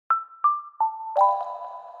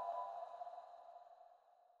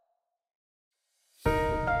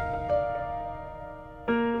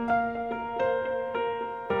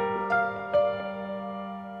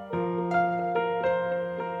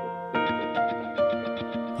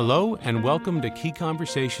Hello, and welcome to Key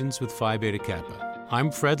Conversations with Phi Beta Kappa.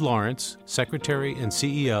 I'm Fred Lawrence, Secretary and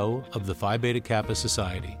CEO of the Phi Beta Kappa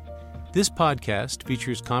Society. This podcast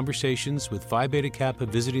features conversations with Phi Beta Kappa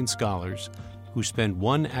visiting scholars who spend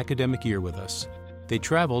one academic year with us. They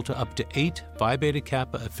travel to up to 8 Phi Beta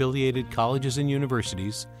Kappa-affiliated colleges and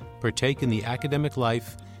universities, partake in the academic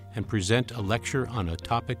life, and present a lecture on a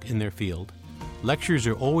topic in their field. Lectures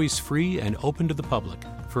are always free and open to the public.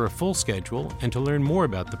 For a full schedule and to learn more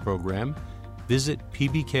about the program, visit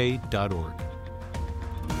pbk.org.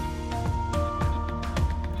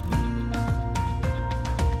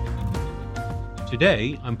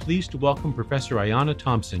 Today, I'm pleased to welcome Professor Ayanna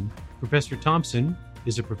Thompson. Professor Thompson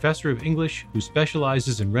is a professor of English who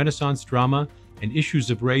specializes in Renaissance drama and issues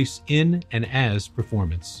of race in and as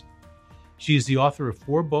performance. She is the author of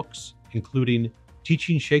 4 books, including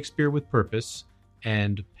Teaching Shakespeare with Purpose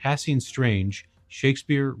and Passing Strange,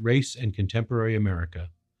 Shakespeare, Race, and Contemporary America.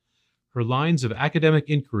 Her lines of academic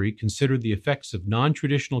inquiry consider the effects of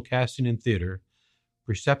non-traditional casting in theater,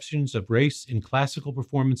 perceptions of race in classical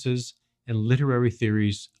performances, and literary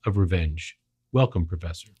theories of revenge. Welcome,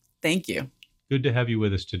 Professor. Thank you. Good to have you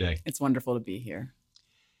with us today. It's wonderful to be here.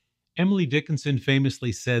 Emily Dickinson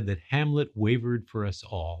famously said that Hamlet wavered for us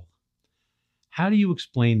all. How do you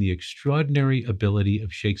explain the extraordinary ability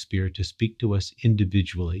of Shakespeare to speak to us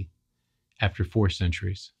individually after 4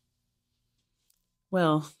 centuries?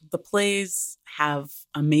 Well, the plays have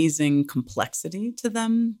amazing complexity to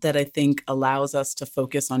them that I think allows us to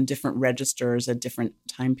focus on different registers at different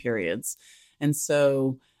time periods. And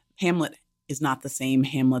so Hamlet is not the same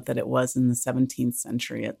Hamlet that it was in the 17th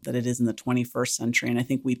century, that it is in the 21st century. And I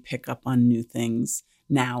think we pick up on new things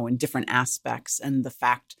now in different aspects. And the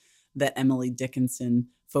fact that Emily Dickinson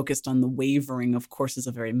focused on the wavering, of course, is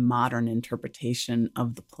a very modern interpretation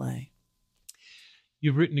of the play.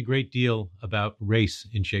 You've written a great deal about race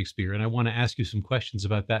in Shakespeare, and I want to ask you some questions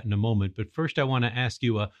about that in a moment. But first, I want to ask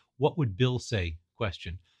you a what would Bill say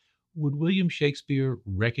question. Would William Shakespeare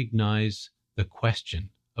recognize the question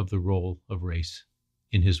of the role of race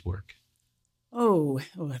in his work? Oh,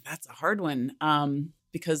 that's a hard one,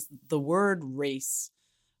 because the word race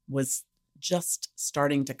was just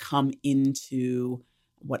starting to come into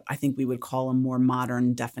what I think we would call a more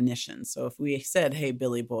modern definition. So if we said, hey,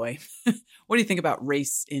 Billy boy, what do you think about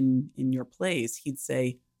race in your plays? He'd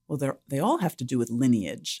say, well, they all have to do with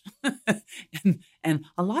lineage. and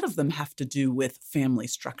a lot of them have to do with family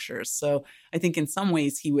structures. So I think in some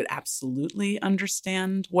ways he would absolutely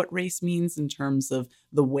understand what race means in terms of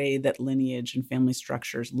the way that lineage and family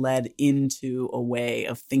structures led into a way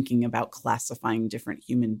of thinking about classifying different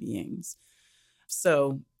human beings.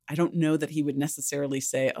 So I don't know that he would necessarily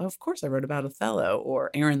say, oh, of course I wrote about Othello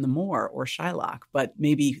or Aaron the Moor or Shylock, but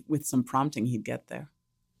maybe with some prompting he'd get there.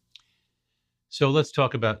 So let's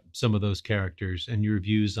talk about some of those characters and your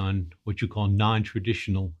views on what you call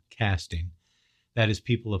non-traditional casting. That is,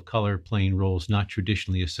 people of color playing roles not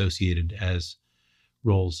traditionally associated as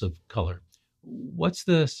roles of color. What's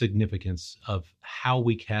the significance of how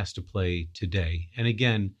we cast a play today? And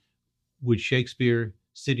again, would Shakespeare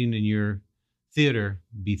sitting in your theater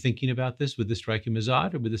be thinking about this? Would this strike him as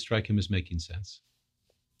odd, or would this strike him as making sense?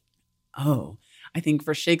 Oh, I think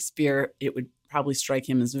for Shakespeare, it would probably strike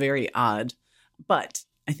him as very odd. But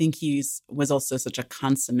I think was also such a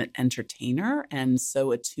consummate entertainer and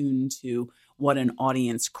so attuned to what an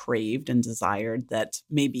audience craved and desired that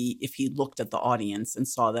maybe if he looked at the audience and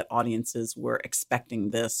saw that audiences were expecting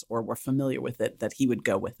this or were familiar with it, that he would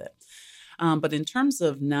go with it. But in terms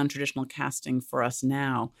of non-traditional casting for us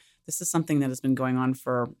now, this is something that has been going on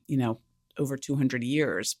for, over 200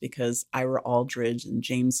 years because Ira Aldridge and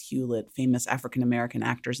James Hewlett, famous African-American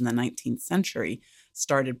actors in the 19th century,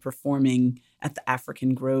 started performing at the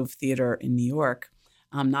African Grove Theater in New York,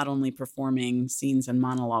 not only performing scenes and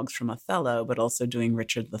monologues from Othello, but also doing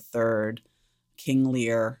Richard III, King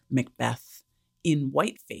Lear, Macbeth in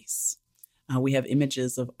whiteface. We have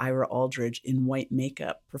images of Ira Aldridge in white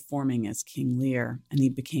makeup performing as King Lear, and he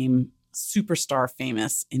became superstar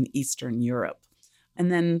famous in Eastern Europe. And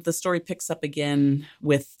then the story picks up again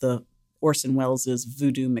with the Orson Welles'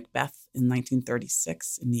 Voodoo Macbeth in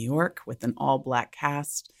 1936 in New York with an all-black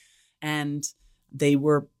cast. And they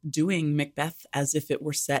were doing Macbeth as if it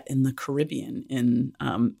were set in the Caribbean, in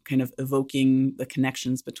kind of evoking the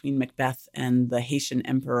connections between Macbeth and the Haitian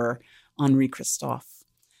emperor Henri Christophe.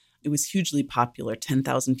 It was hugely popular.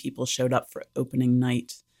 10,000 people showed up for opening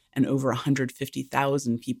night. and over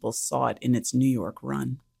 150,000 people saw it in its New York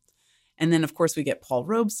run. And then, of course, we get Paul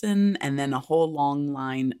Robeson, and then a whole long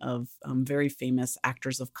line of very famous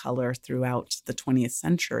actors of color throughout the 20th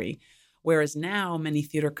century. Whereas now many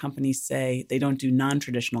theater companies say they don't do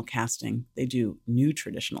non-traditional casting, they do new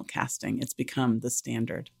traditional casting. It's become the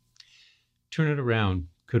standard. Turn it around.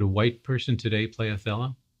 Could a white person today play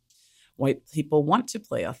Othello? White people want to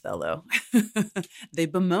play Othello. They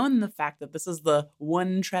bemoan the fact that this is the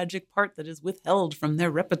one tragic part that is withheld from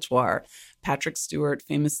their repertoire. Patrick Stewart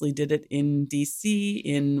famously did it in D.C.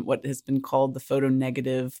 in what has been called the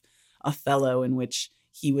photo-negative Othello, in which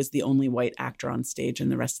he was the only white actor on stage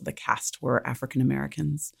and the rest of the cast were African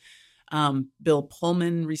Americans. Bill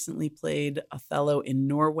Pullman recently played Othello in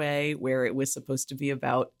Norway, where it was supposed to be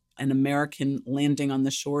about an American landing on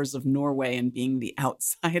the shores of Norway and being the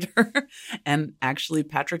outsider. And actually,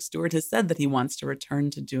 Patrick Stewart has said that he wants to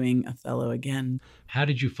return to doing Othello again. How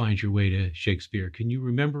did you find your way to Shakespeare? Can you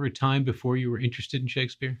remember a time before you were interested in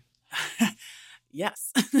Shakespeare?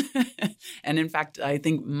 Yes. And in fact, I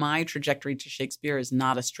think my trajectory to Shakespeare is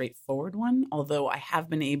not a straightforward one, although I have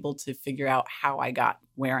been able to figure out how I got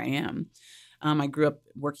where I am. I grew up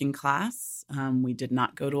working class. We did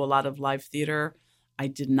not go to a lot of live theater. I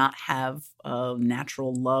did not have a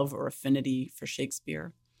natural love or affinity for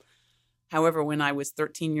Shakespeare. However, when I was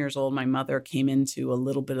 13 years old, my mother came into a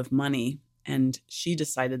little bit of money, and she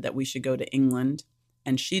decided that we should go to England,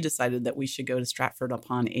 and she decided that we should go to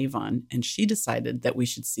Stratford-upon-Avon, and she decided that we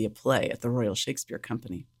should see a play at the Royal Shakespeare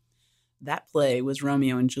Company. That play was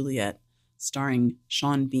Romeo and Juliet, starring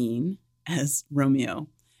Sean Bean as Romeo,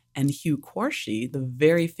 and Hugh Quarshie, the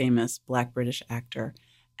very famous Black British actor,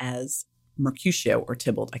 as Mercutio or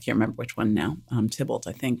Tybalt. I can't remember which one now. Tybalt,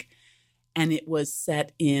 I think. And it was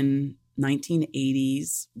set in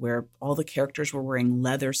 1980s, where all the characters were wearing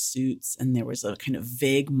leather suits and there was a kind of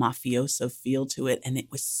vague mafioso feel to it. And it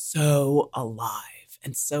was so alive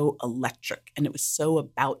and so electric. And it was so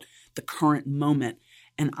about the current moment.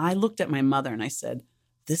 And I looked at my mother and I said,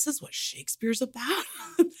 this is what Shakespeare's about?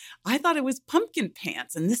 I thought it was Pumpkin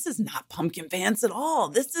Pants, and this is not Pumpkin Pants at all.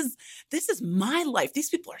 This is my life.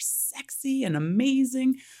 These people are sexy and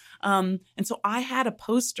amazing. And so I had a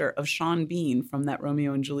poster of Sean Bean from that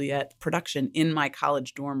Romeo and Juliet production in my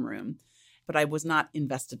college dorm room, but I was not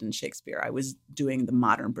invested in Shakespeare. I was doing the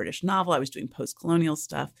modern British novel. I was doing post-colonial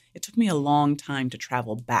stuff. It took me a long time to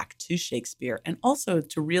travel back to Shakespeare and also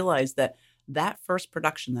to realize that first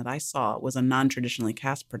production that I saw was a non-traditionally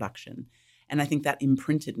cast production. And I think that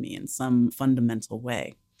imprinted me in some fundamental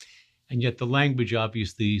way. And yet the language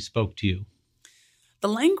obviously spoke to you. The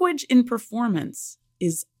language in performance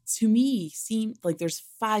is, to me, seemed like there's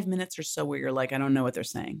 5 minutes or so where you're like, I don't know what they're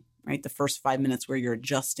saying, right? The first 5 minutes where you're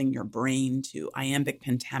adjusting your brain to iambic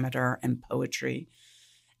pentameter and poetry.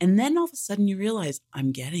 And then all of a sudden you realize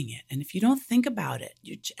I'm getting it. And if you don't think about it,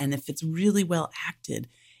 and if it's really well acted,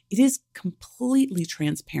 it is completely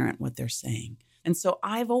transparent what they're saying. And so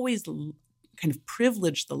I've always kind of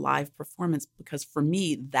privileged the live performance because for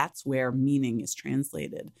me, that's where meaning is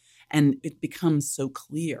translated. And it becomes so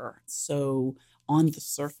clear, so on the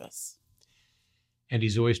surface. And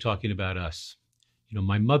he's always talking about us. You know,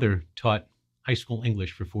 my mother taught high school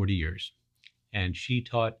English for 40 years. And she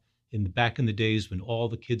taught back in the days when all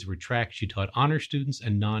the kids were tracked, she taught honor students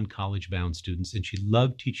and non-college bound students. And she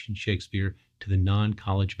loved teaching Shakespeare to the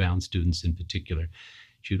non-college bound students in particular.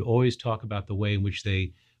 She would always talk about the way in which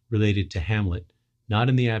they related to Hamlet, not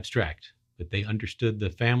in the abstract, but they understood the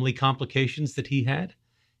family complications that he had,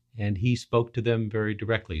 and he spoke to them very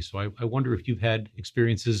directly. So I wonder if you've had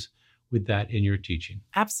experiences with that in your teaching.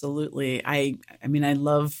 Absolutely. I mean, I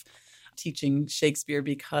love teaching Shakespeare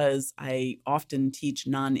because I often teach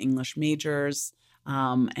non-English majors,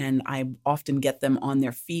 and I often get them on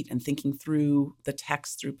their feet and thinking through the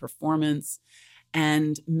text through performance.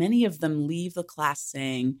 And many of them leave the class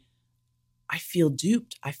saying, I feel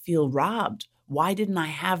duped. I feel robbed. Why didn't I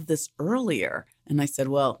have this earlier? And I said,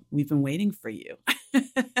 well, we've been waiting for you.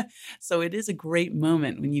 So it is a great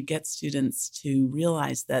moment when you get students to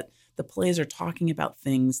realize that the plays are talking about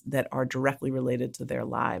things that are directly related to their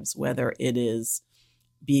lives, whether it is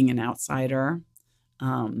being an outsider,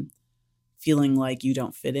 feeling like you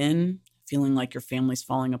don't fit in, feeling like your family's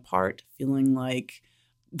falling apart, feeling like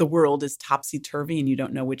the world is topsy-turvy and you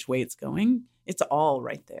don't know which way it's going. It's all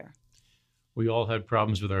right there. We all had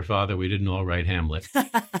problems with our father. We didn't all write Hamlet.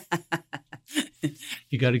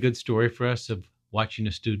 You got a good story for us of watching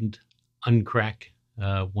a student uncrack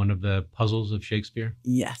one of the puzzles of Shakespeare?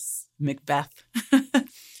 Yes, Macbeth.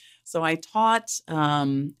 So I taught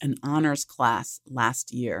an honors class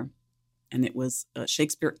last year, and it was a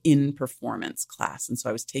Shakespeare in performance class. And so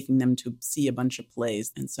I was taking them to see a bunch of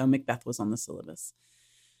plays. And so Macbeth was on the syllabus.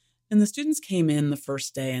 And the students came in the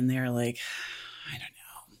first day and they're like, I don't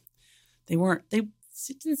know. They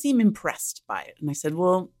didn't seem impressed by it. And I said,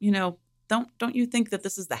 well, don't you think that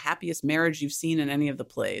this is the happiest marriage you've seen in any of the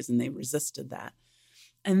plays? And they resisted that.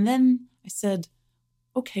 And then I said,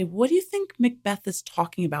 okay, what do you think Macbeth is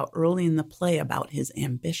talking about early in the play about his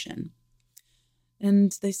ambition?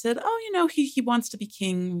 And they said, oh, he wants to be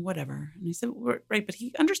king, whatever. And I said, right, but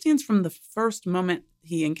he understands from the first moment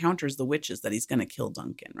he encounters the witches that he's going to kill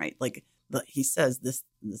Duncan, right? Like he says this,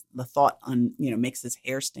 the thought makes his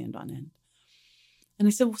hair stand on end. And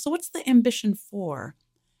I said, well, so what's the ambition for?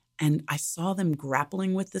 And I saw them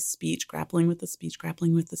grappling with the speech.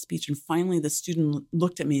 And finally the student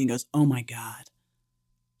looked at me and goes, oh my God,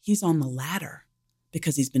 he's on the ladder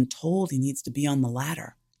because he's been told he needs to be on the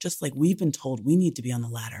ladder. Just like we've been told we need to be on the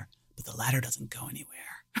ladder, but the ladder doesn't go anywhere.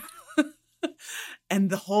 And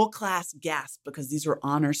the whole class gasped because these were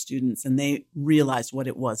honor students and they realized what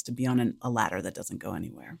it was to be on a ladder that doesn't go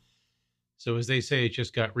anywhere. So as they say, it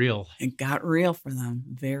just got real. It got real for them,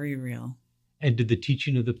 very real. And did the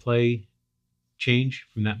teaching of the play change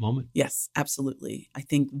from that moment? Yes, absolutely. I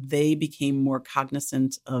think they became more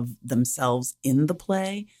cognizant of themselves in the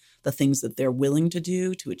play, the things that they're willing to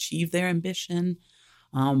do to achieve their ambition,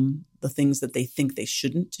 the things that they think they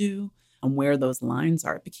shouldn't do, and where those lines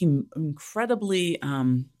are. It became incredibly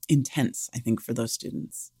intense, I think, for those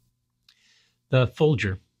students. The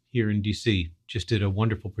Folger here in D.C. just did a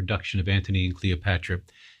wonderful production of Antony and Cleopatra.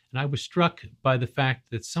 And I was struck by the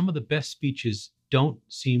fact that some of the best speeches don't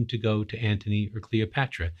seem to go to Antony or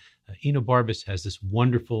Cleopatra. Enobarbus has this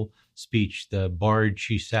wonderful speech, the barge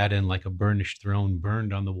she sat in like a burnished throne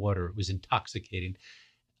burned on the water. It was intoxicating.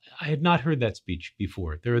 I had not heard that speech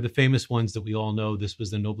before. There are the famous ones that we all know. This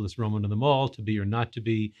was the noblest Roman of them all, to be or not to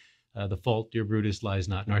be. The fault, dear Brutus, lies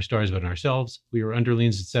not in our stars, but in ourselves. We are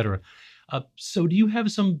underlings, etc. So do you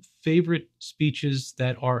have some favorite speeches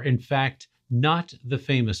that are, in fact, not the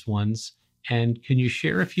famous ones? And can you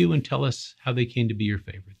share a few and tell us how they came to be your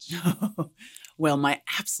favorites? Well, my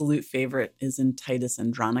absolute favorite is in Titus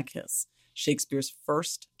Andronicus, Shakespeare's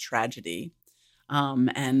first tragedy,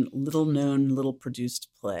 and little known, little produced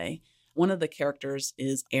play. One of the characters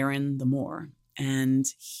is Aaron the Moor, and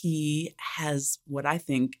he has what I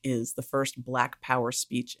think is the first Black Power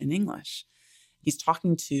speech in English. He's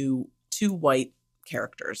talking to two white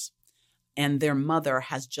characters, and their mother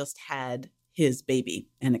has just had his baby.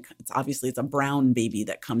 And it's a brown baby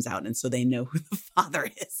that comes out. And so they know who the father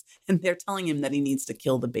is. And they're telling him that he needs to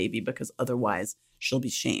kill the baby because otherwise she'll be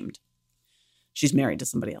shamed. She's married to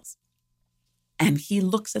somebody else. And he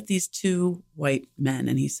looks at these two white men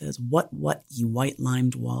and he says, what, ye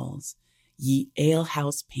white-limed walls, ye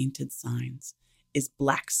alehouse painted signs, is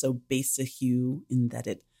black so base a hue in that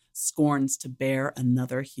it scorns to bear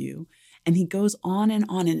another hue? And he goes on, and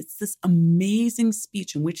it's this amazing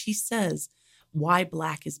speech in which he says why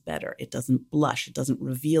black is better. It doesn't blush. It doesn't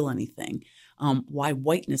reveal anything. Why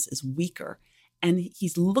whiteness is weaker. And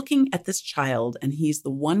he's looking at this child, and he's the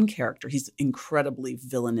one character. He's incredibly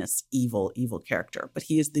villainous, evil character. But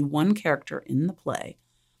he is the one character in the play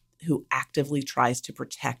who actively tries to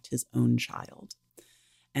protect his own child.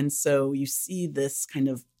 And so you see this kind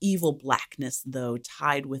of evil blackness, though,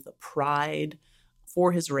 tied with a pride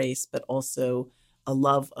for his race, but also a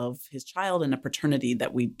love of his child and a paternity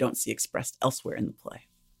that we don't see expressed elsewhere in the play.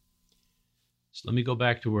 So let me go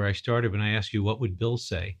back to where I started when I asked you, what would Bill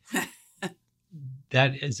say?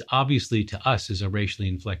 That is obviously to us is a racially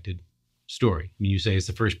inflected story. I mean, you say it's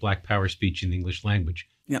the first Black Power speech in the English language.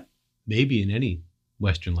 Yep. Maybe in any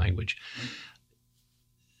Western language.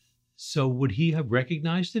 So would he have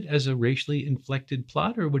recognized it as a racially inflected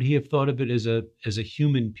plot, or would he have thought of it as a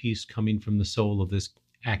human piece coming from the soul of this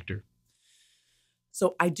actor?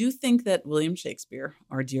 So I do think that William Shakespeare,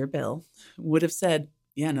 our dear Bill, would have said,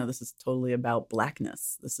 yeah, no, this is totally about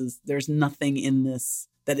blackness. There's nothing in this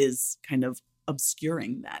that is kind of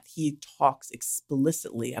obscuring that. He talks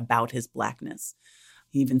explicitly about his blackness.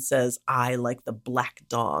 He even says, I like the black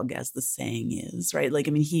dog, as the saying is, right? Like,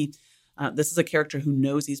 I mean, this is a character who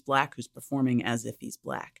knows he's black, who's performing as if he's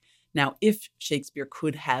black. Now, if Shakespeare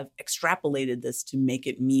could have extrapolated this to make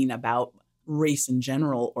it mean about race in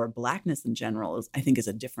general or blackness in general, I think is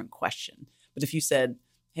a different question. But if you said,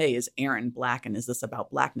 hey, is Aaron black and is this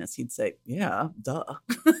about blackness? He'd say, yeah, duh.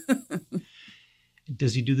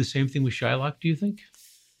 Does he do the same thing with Shylock, do you think?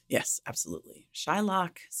 Yes, absolutely.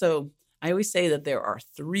 Shylock. So I always say that there are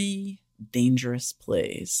 3 dangerous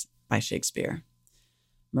plays by Shakespeare: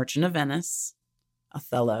 Merchant of Venice,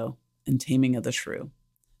 Othello, and Taming of the Shrew.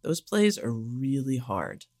 Those plays are really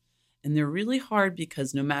hard. And they're really hard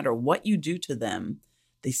because no matter what you do to them,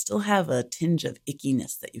 they still have a tinge of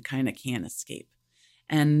ickiness that you kind of can't escape.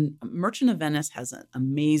 And Merchant of Venice has an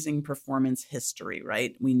amazing performance history,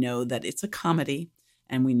 right? We know that it's a comedy,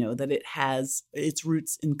 and we know that it has its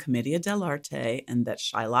roots in Commedia dell'arte, and that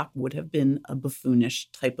Shylock would have been a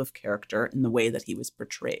buffoonish type of character in the way that he was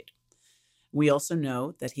portrayed. We also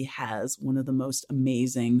know that he has one of the most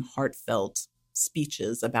amazing, heartfelt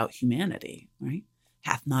speeches about humanity, right?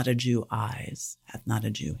 Hath not a Jew eyes, hath not a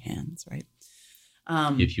Jew hands, right?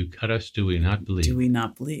 If you cut us, do we not bleed? Do we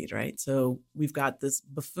not bleed, right? So we've got this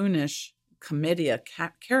buffoonish Commedia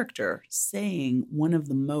character saying one of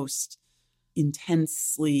the most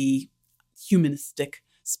intensely humanistic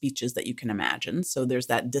speeches that you can imagine. So there's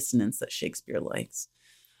that dissonance that Shakespeare likes.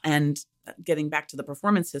 And getting back to the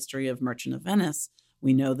performance history of Merchant of Venice,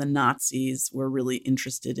 we know the Nazis were really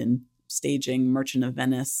interested in staging Merchant of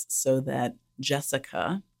Venice so that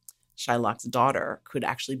Jessica, Shylock's daughter, could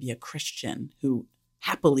actually be a Christian who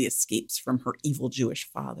happily escapes from her evil Jewish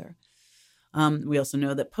father. We also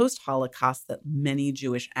know that post-Holocaust that many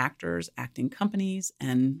Jewish actors, acting companies,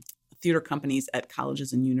 and theater companies at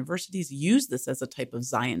colleges and universities use this as a type of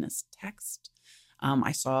Zionist text.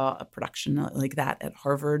 I saw a production like that at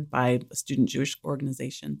Harvard by a student Jewish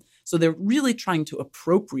organization. So they're really trying to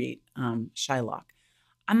appropriate Shylock.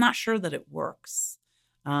 I'm not sure that it works.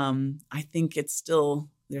 I think it's still,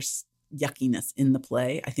 there's yuckiness in the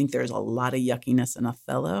play. I think there's a lot of yuckiness in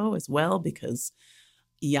Othello as well, because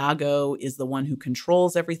Iago is the one who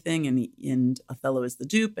controls everything, and Othello is the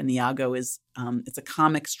dupe, and Iago is, it's a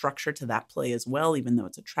comic structure to that play as well, even though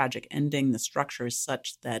it's a tragic ending. The structure is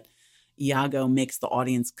such that Iago makes the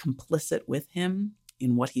audience complicit with him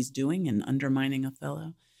in what he's doing and undermining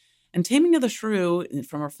Othello. And Taming of the Shrew,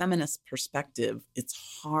 from a feminist perspective,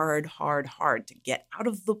 it's hard to get out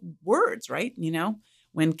of the words, right? You know,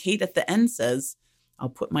 when Kate at the end says, I'll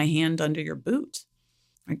put my hand under your boot,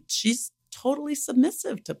 right? She's totally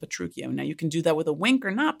submissive to Petruchio. Now, you can do that with a wink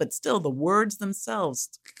or not, but still the words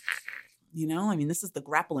themselves, you know, I mean, this is the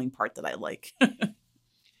grappling part that I like.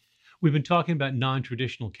 We've been talking about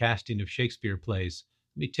non-traditional casting of Shakespeare plays.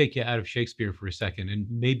 Let me take you out of Shakespeare for a second, and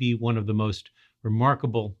maybe one of the most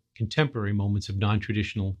remarkable contemporary moments of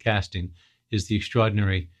non-traditional casting is the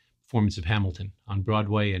extraordinary performance of Hamilton on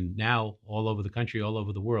Broadway and now all over the country, all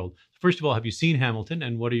over the world. First of all, have you seen Hamilton,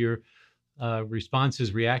 and what are your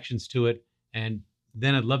responses, reactions to it? And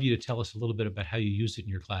then I'd love you to tell us a little bit about how you use it in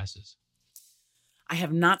your classes. I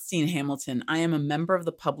have not seen Hamilton. I am a member of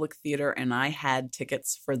the Public Theater, and I had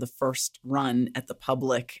tickets for the first run at the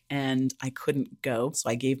Public, and I couldn't go. So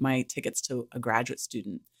I gave my tickets to a graduate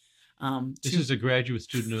student. This is a graduate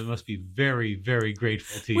student who must be very, very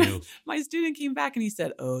grateful to you. My student came back and he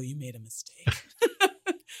said, "Oh, you made a mistake."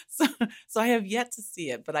 So I have yet to see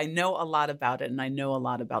it, but I know a lot about it, and I know a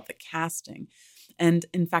lot about the casting. And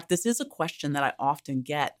in fact, this is a question that I often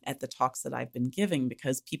get at the talks that I've been giving,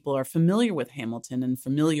 because people are familiar with Hamilton and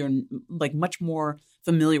familiar, like much more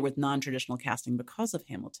familiar with non-traditional casting because of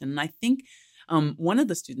Hamilton. And I think one of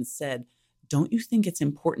the students said, don't you think it's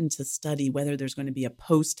important to study whether there's going to be a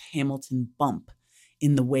post-Hamilton bump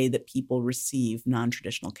in the way that people receive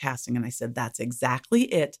non-traditional casting? And I said, that's exactly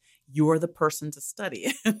it. You're the person to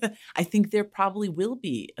study. I think there probably will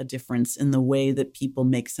be a difference in the way that people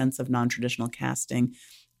make sense of non-traditional casting,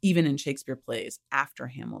 even in Shakespeare plays after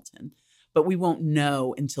Hamilton. But we won't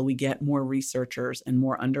know until we get more researchers and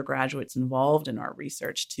more undergraduates involved in our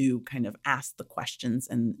research to kind of ask the questions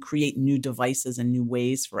and create new devices and new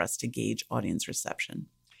ways for us to gauge audience reception.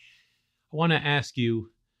 I want to ask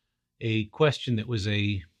you a question that was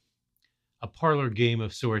a parlor game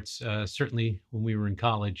of sorts, certainly when we were in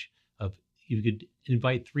college, of you could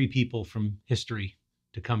invite 3 people from history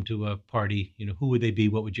to come to a party. You know, who would they be?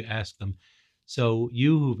 What would you ask them? So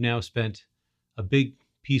you, who've now spent a big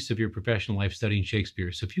piece of your professional life studying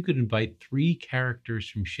Shakespeare, so if you could invite 3 characters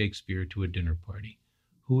from Shakespeare to a dinner party,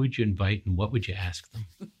 who would you invite and what would you ask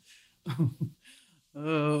them?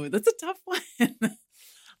 Oh, that's a tough one.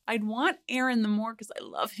 I'd want Aaron the Moor because I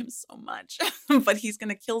love him so much, but he's going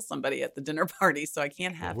to kill somebody at the dinner party, so I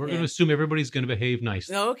can't have him. We're going to assume everybody's going to behave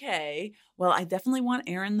nicely. Okay. Well, I definitely want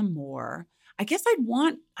Aaron the Moor. I guess I'd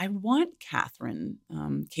want Catherine,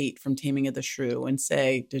 Kate from Taming of the Shrew, and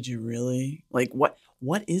say, did you really? Like,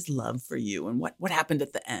 what is love for you? And what happened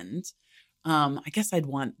at the end? I guess I'd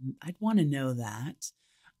want to know that.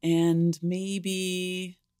 And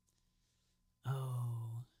maybe,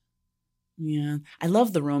 yeah, I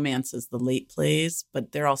love the romances, the late plays,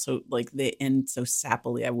 but they're also like they end so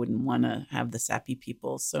sappily. I wouldn't want to have the sappy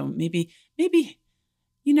people. So maybe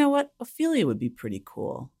you know what? Ophelia would be pretty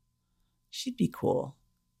cool. She'd be cool,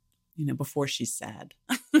 before she's sad.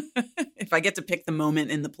 If I get to pick the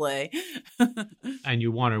moment in the play. And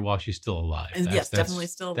you want her while she's still alive. Yes, definitely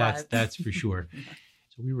still alive. That's for sure.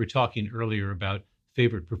 So we were talking earlier about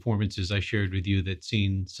favorite performances. I shared with you that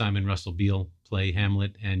seeing Simon Russell Beale play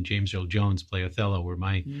Hamlet and James Earl Jones play Othello were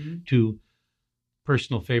my two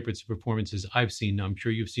personal favorites of performances I've seen. I'm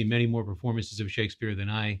sure you've seen many more performances of Shakespeare than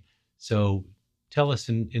I. So tell us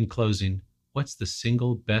in closing, what's the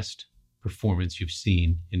single best performance you've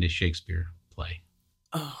seen in a Shakespeare play?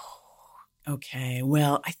 Oh, okay.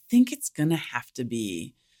 Well, I think it's going to have to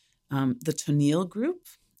be the Toneel Group,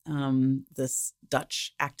 this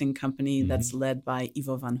Dutch acting company that's led by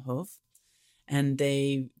Ivo van Hove. And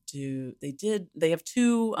they have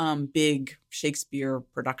two big Shakespeare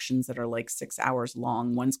productions that are like 6 hours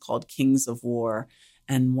long. One's called Kings of War,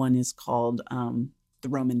 and one is called The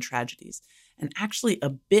Roman Tragedies. And actually, a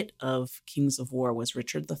bit of Kings of War was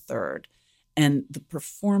Richard III. And the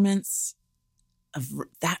performance of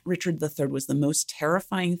that Richard III was the most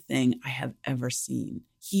terrifying thing I have ever seen.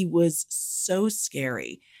 He was so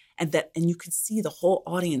scary. And you could see the whole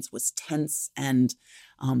audience was tense and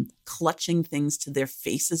clutching things to their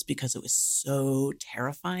faces because it was so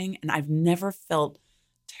terrifying. And I've never felt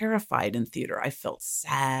terrified in theater. I felt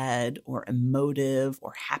sad or emotive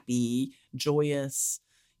or happy, joyous,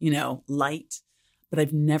 light, but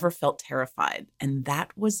I've never felt terrified. And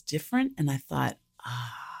that was different. And I thought,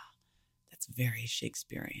 that's very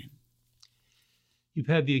Shakespearean. You've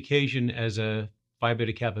had the occasion as a Phi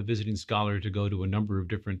Beta Kappa visiting scholar to go to a number of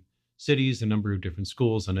different cities, a number of different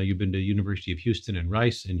schools. I know you've been to University of Houston and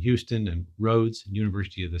Rice and Houston and Rhodes and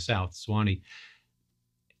University of the South, Sewanee.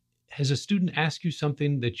 Has a student asked you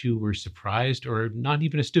something that you were surprised, or not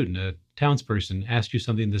even a student, a townsperson asked you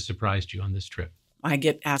something that surprised you on this trip? I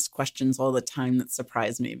get asked questions all the time that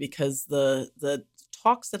surprise me because the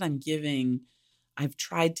talks that I'm giving, I've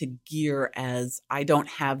tried to gear as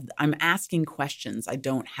I'm asking questions. I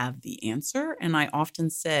don't have the answer. And I often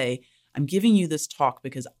say, I'm giving you this talk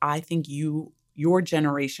because I think your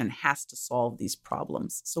generation has to solve these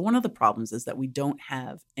problems. So one of the problems is that we don't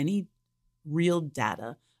have any real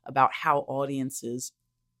data about how audiences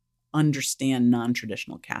understand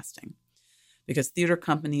non-traditional casting, because theater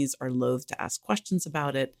companies are loath to ask questions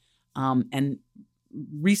about it. And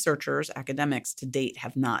researchers, academics to date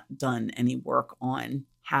have not done any work on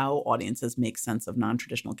how audiences make sense of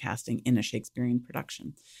non-traditional casting in a Shakespearean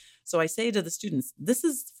production. So I say to the students, this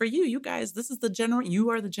is for you guys, this is you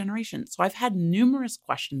are the generation. So I've had numerous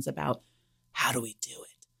questions about how do we do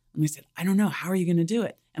it? And I said, I don't know. How are you going to do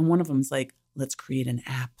it? And one of them is like, let's create an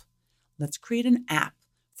app. Let's create an app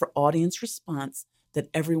for audience response that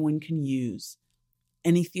everyone can use.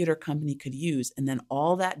 Any theater company could use. And then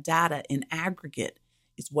all that data in aggregate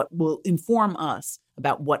is what will inform us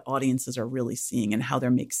about what audiences are really seeing and how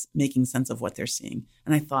they're making sense of what they're seeing.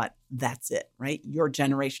 And I thought, that's it, right? Your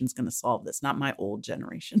generation's going to solve this, not my old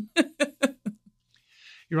generation.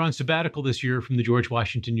 You're on sabbatical this year from the George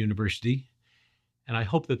Washington University, and I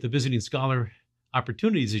hope that the visiting scholar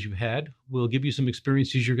opportunities that you've had will give you some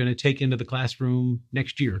experiences you're going to take into the classroom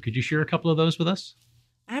next year. Could you share a couple of those with us?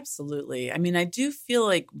 Absolutely. I mean, I do feel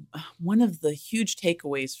like one of the huge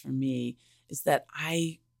takeaways for me is that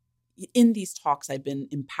in these talks, I've been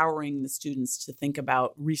empowering the students to think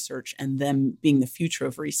about research and them being the future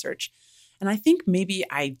of research. And I think maybe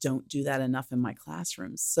I don't do that enough in my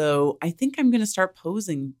classrooms. So I think I'm going to start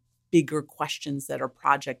posing bigger questions that are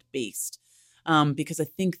project-based, because I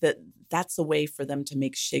think that that's a way for them to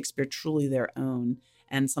make Shakespeare truly their own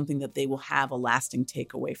and something that they will have a lasting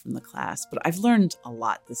takeaway from the class. But I've learned a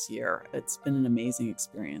lot this year. It's been an amazing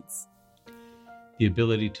experience. The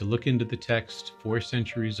ability to look into the text 4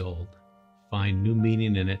 centuries old, find new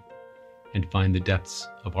meaning in it, and find the depths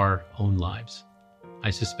of our own lives. I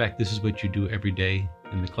suspect this is what you do every day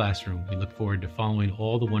in the classroom. We look forward to following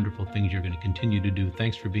all the wonderful things you're going to continue to do.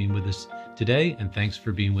 Thanks for being with us today, and thanks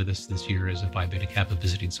for being with us this year as a Phi Beta Kappa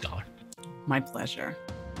visiting scholar. My pleasure.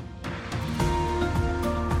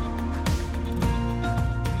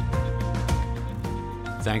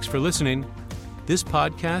 Thanks for listening. This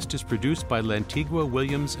podcast is produced by Lantigua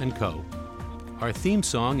Williams & Co. Our theme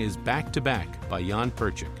song is Back to Back by Jan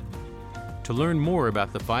Perchik. To learn more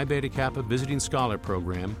about the Phi Beta Kappa Visiting Scholar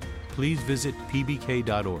Program, please visit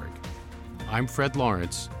pbk.org. I'm Fred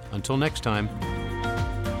Lawrence. Until next time.